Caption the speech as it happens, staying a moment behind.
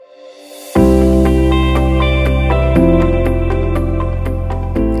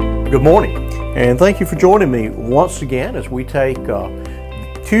Good morning, and thank you for joining me once again as we take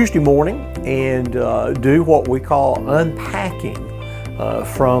Tuesday morning and do what we call unpacking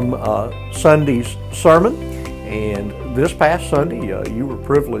from Sunday's sermon. And this past Sunday, you were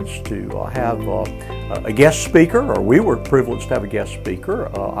privileged to have a guest speaker, or we were privileged to have a guest speaker,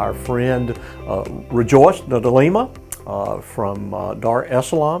 our friend Rejoice Ndalima from Dar es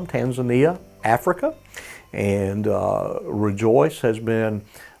Salaam, Tanzania, Africa. And Rejoice has been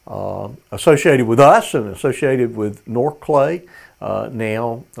associated with us and associated with North Clay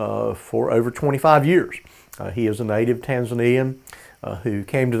now for over 25 years. He is a native Tanzanian who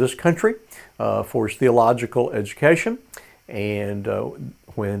came to this country for his theological education, and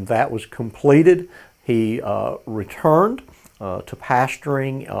when that was completed, he returned to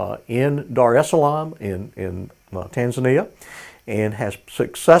pastoring in Dar es Salaam in Tanzania, and has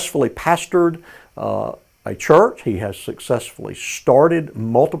successfully pastored a church. He has successfully started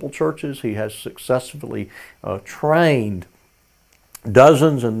multiple churches. He has successfully trained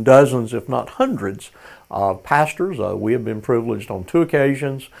dozens and dozens, if not hundreds, of pastors. We have been privileged on 2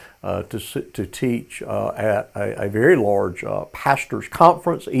 occasions to teach at a very large pastors'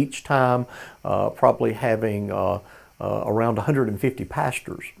 conference, each time probably having around 150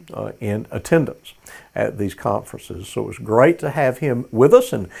 pastors in attendance at these conferences. So it was great to have him with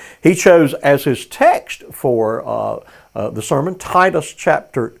us, and he chose as his text for the sermon Titus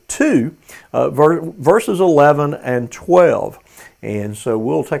chapter 2, verses 11 and 12. And so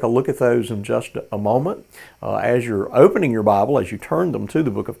we'll take a look at those in just a moment. As you're opening your Bible, as you turn them to the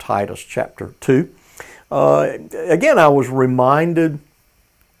book of Titus chapter 2, again, I was reminded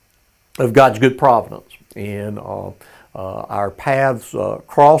of God's good providence in our paths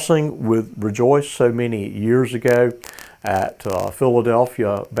crossing with Rejoice so many years ago at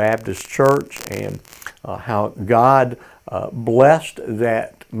Philadelphia Baptist Church, and how God blessed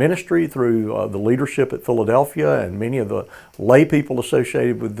that ministry through the leadership at Philadelphia and many of the lay people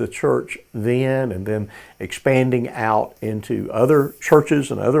associated with the church then, and then expanding out into other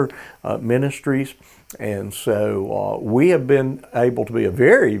churches and other ministries. And so we have been able to be a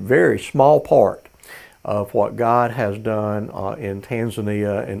very, very small part of what God has done in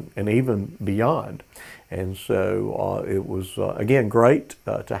Tanzania and even beyond. And so it was, again, great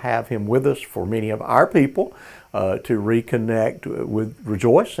to have him with us for many of our people, to reconnect with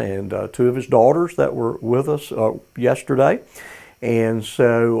Rejoice and 2 of his daughters that were with us yesterday. And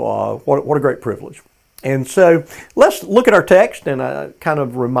so what a great privilege. And so let's look at our text, and kind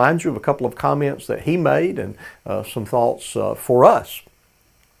of remind you of a couple of comments that he made and some thoughts for us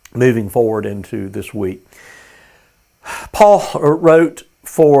moving forward into this week. Paul wrote,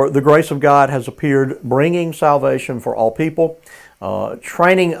 "For the grace of God has appeared, bringing salvation for all people,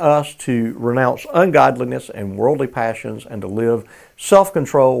 training us to renounce ungodliness and worldly passions, and to live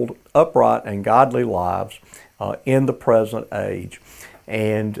self-controlled, upright, and godly lives in the present age."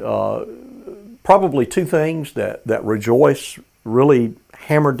 And probably 2 things that Rejoice really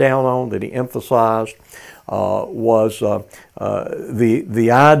hammered down on, that he emphasized, was the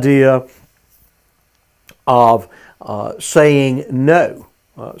idea of saying no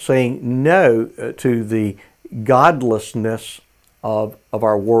to the godlessness of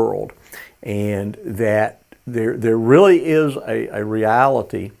our world, and that there really is a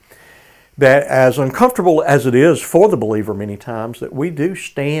reality that, as uncomfortable as it is for the believer many times, that we do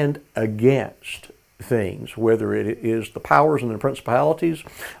stand against things, whether it is the powers and the principalities,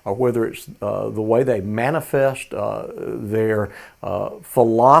 or whether it's the way they manifest their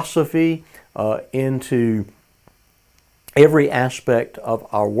philosophy into every aspect of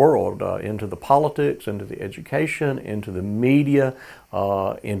our world, into the politics, into the education, into the media,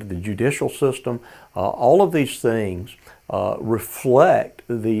 into the judicial system. All of these things reflect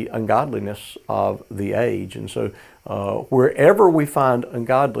the ungodliness of the age. And so wherever we find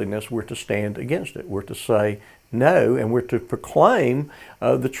ungodliness, we're to stand against it. We're to say no, and we're to proclaim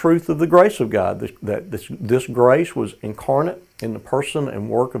the truth of the grace of God, that this grace was incarnate in the person and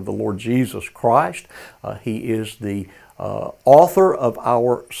work of the Lord Jesus Christ. He is the author of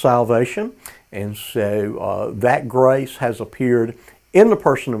our salvation, and so that grace has appeared in the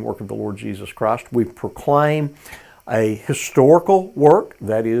person and work of the Lord Jesus Christ. We proclaim a historical work,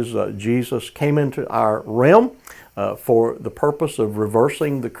 that is, Jesus came into our realm for the purpose of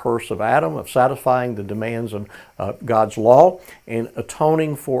reversing the curse of Adam, of satisfying the demands of God's law, and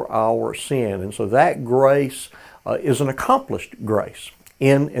atoning for our sin. And so that grace is an accomplished grace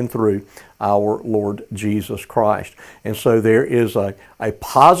in and through our Lord Jesus Christ. And so there is a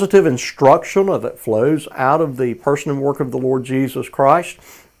positive instruction that flows out of the person and work of the Lord Jesus Christ.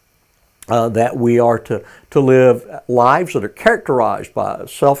 that we are to live lives that are characterized by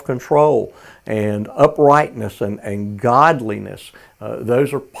self-control and uprightness and godliness.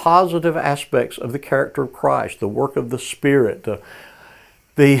 Those are positive aspects of the character of Christ, the work of the Spirit,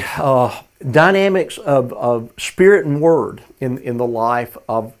 the dynamics of Spirit and Word in the life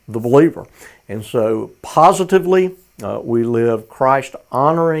of the believer. And so positively, we live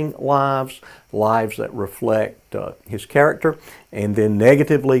Christ-honoring lives, lives that reflect His character. And then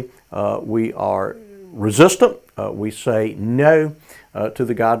negatively, we are resistant. We say no to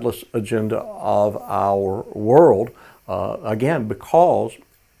the godless agenda of our world, again, because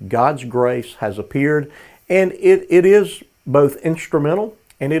God's grace has appeared, and it is both instrumental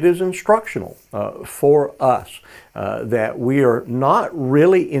and it is instructional for us, that we are not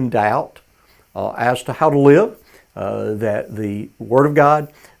really in doubt as to how to live, that the Word of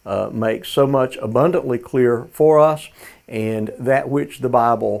God makes so much abundantly clear for us, and that which the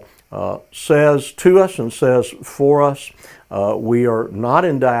Bible says to us and says for us, we are not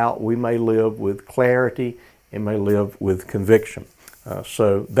in doubt. We may live with clarity and may live with conviction.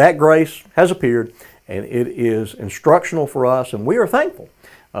 So that grace has appeared, and it is instructional for us, and we are thankful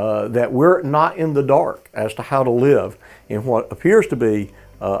that we're not in the dark as to how to live in what appears to be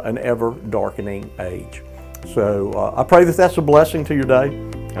an ever-darkening age. So I pray that that's a blessing to your day,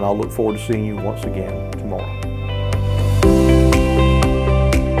 and I'll look forward to seeing you once again tomorrow.